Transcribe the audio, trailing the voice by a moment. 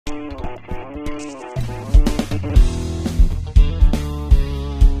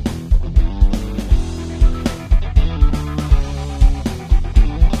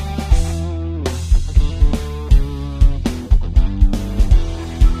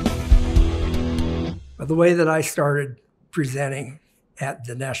But the way that I started presenting at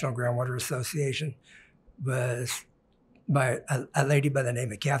the National Groundwater Association was by a lady by the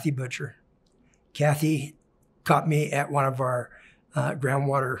name of Kathy Butcher. Kathy caught me at one of our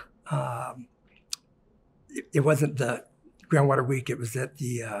groundwater, it wasn't the Groundwater Week, it was at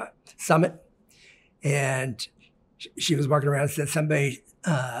the summit. And she was walking around and said, somebody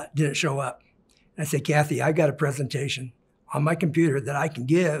didn't show up. And I said, Kathy, I've got a presentation on my computer that I can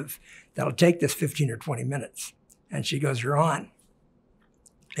give that'll take this 15 or 20 minutes. And she goes, you're on.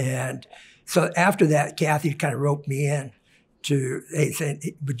 And so after that, Kathy kind of roped me in to saying,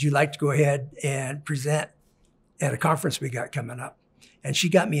 would you like to go ahead and present at a conference we got coming up? And she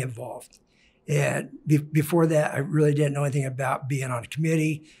got me involved. And before that, I really didn't know anything about being on a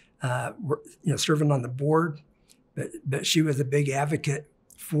committee, serving on the board. But she was a big advocate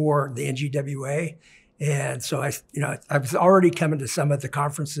for the NGWA. And so I was already coming to some of the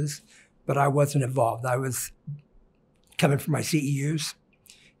conferences, but I wasn't involved. I was coming from my CEUs.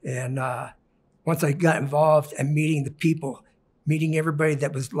 And once I got involved and meeting the people, meeting everybody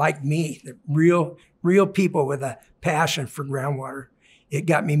that was like me, the real people with a passion for groundwater, it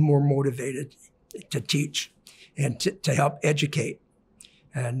got me more motivated to teach and to help educate.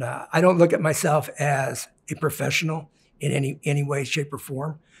 And I don't look at myself as a professional in any way, shape, or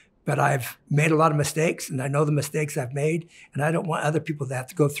form, but I've made a lot of mistakes, and I know the mistakes I've made, and I don't want other people to have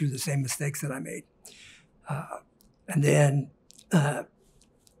to go through the same mistakes that I made. And then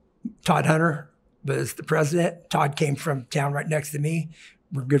Todd Hunter was the president. Todd came from town right next to me.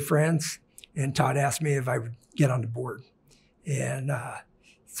 We're good friends. And Todd asked me if I would get on the board. And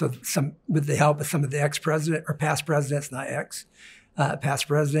so with the help of some of the ex-president or past presidents, not ex, past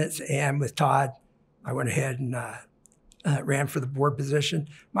presidents, and with Todd, I went ahead and ran for the board position.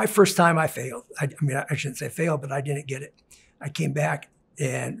 My first time I failed. I shouldn't say failed, but I didn't get it. I came back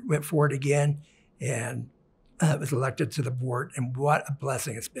and went forward again and was elected to the board. And what a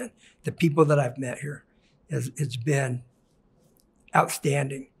blessing it's been. The people that I've met here, it's been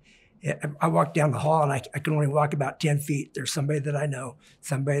outstanding. I walk down the hall and I can only walk about 10 feet. There's somebody that I know,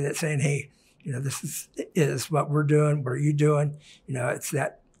 somebody that's saying, hey, this is what we're doing. What are you doing? It's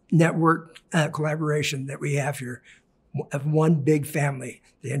that network collaboration that we have here of one big family.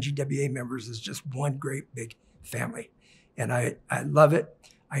 The NGWA members is just one great big family. And I love it.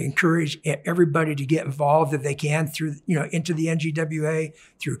 I encourage everybody to get involved if they can through, into the NGWA,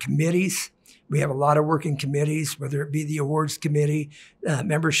 through committees. We have a lot of working committees, whether it be the awards committee,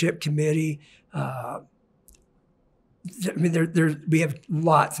 membership committee. We have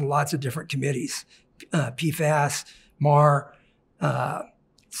lots and lots of different committees, PFAS, MAR.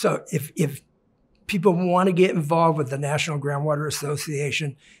 So if people want to get involved with the National Groundwater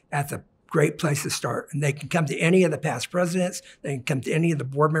Association, that's a great place to start. And they can come to any of the past presidents. They can come to any of the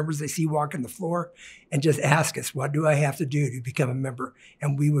board members they see walking the floor and just ask us, what do I have to do to become a member?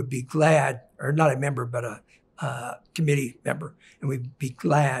 And we would be glad, or not a member, but a committee member. And we'd be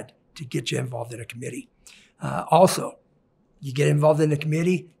glad to get you involved in a committee. Also, you get involved in a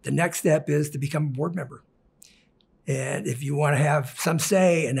committee, the next step is to become a board member. And if you want to have some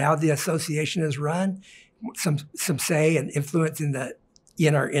say in how the association is run, some say and influence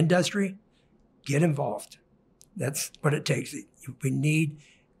in our industry, get involved. That's what it takes. We need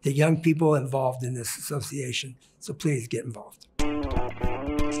the young people involved in this association. So please get involved.